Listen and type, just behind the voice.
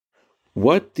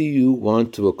What do you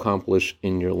want to accomplish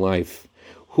in your life?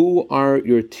 Who are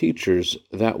your teachers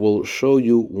that will show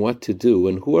you what to do?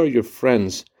 And who are your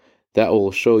friends that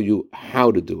will show you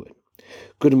how to do it?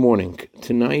 Good morning.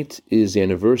 Tonight is the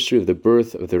anniversary of the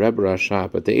birth of the Rebbe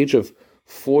Rashab. At the age of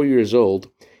 4 years old,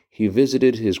 he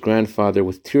visited his grandfather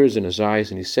with tears in his eyes,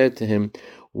 and he said to him,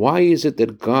 "Why is it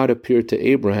that God appeared to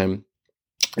Abraham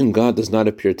and God does not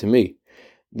appear to me?"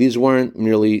 These weren't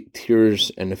merely tears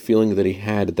and a feeling that he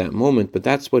had at that moment, but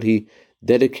that's what he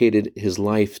dedicated his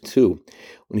life to.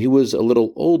 When he was a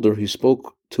little older, he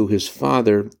spoke to his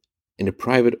father in a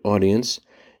private audience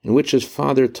in which his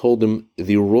father told him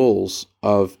the roles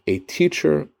of a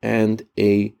teacher and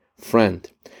a friend.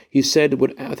 He said,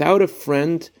 without a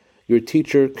friend, your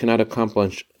teacher cannot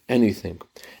accomplish anything.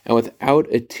 And without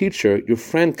a teacher, your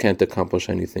friend can't accomplish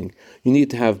anything. You need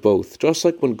to have both. Just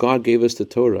like when God gave us the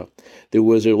Torah, there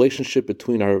was a relationship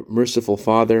between our merciful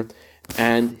Father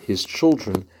and his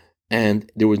children, and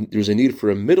there was a need for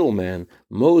a middleman,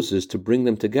 Moses, to bring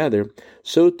them together.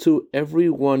 So too,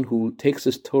 everyone who takes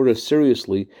this Torah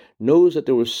seriously knows that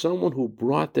there was someone who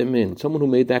brought them in, someone who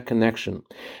made that connection.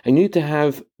 And you need to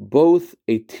have both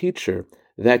a teacher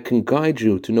that can guide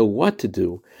you to know what to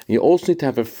do, and you also need to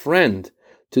have a friend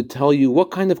to tell you what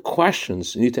kind of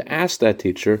questions you need to ask that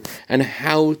teacher and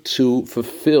how to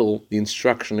fulfill the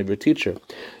instruction of your teacher.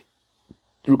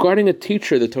 Regarding a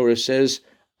teacher, the Torah says,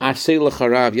 Aseh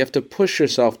l'charav, you have to push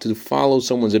yourself to follow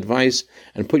someone's advice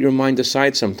and put your mind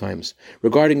aside sometimes.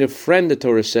 Regarding a friend, the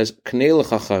Torah says, Knei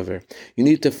l'cha chaver, you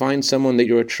need to find someone that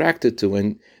you're attracted to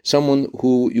and someone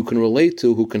who you can relate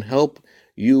to, who can help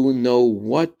you know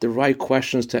what the right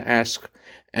questions to ask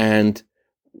and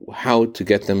how to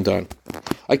get them done.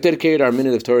 I dedicate our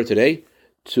Minute of Torah today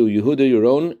to Yehuda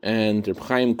Yaron and Reb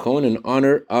Chaim Cohen in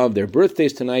honor of their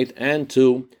birthdays tonight, and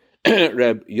to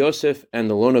Reb Yosef and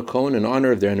Alona Cohen in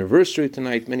honor of their anniversary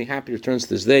tonight. Many happy returns to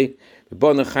this day.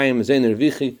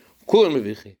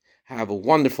 Have a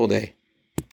wonderful day.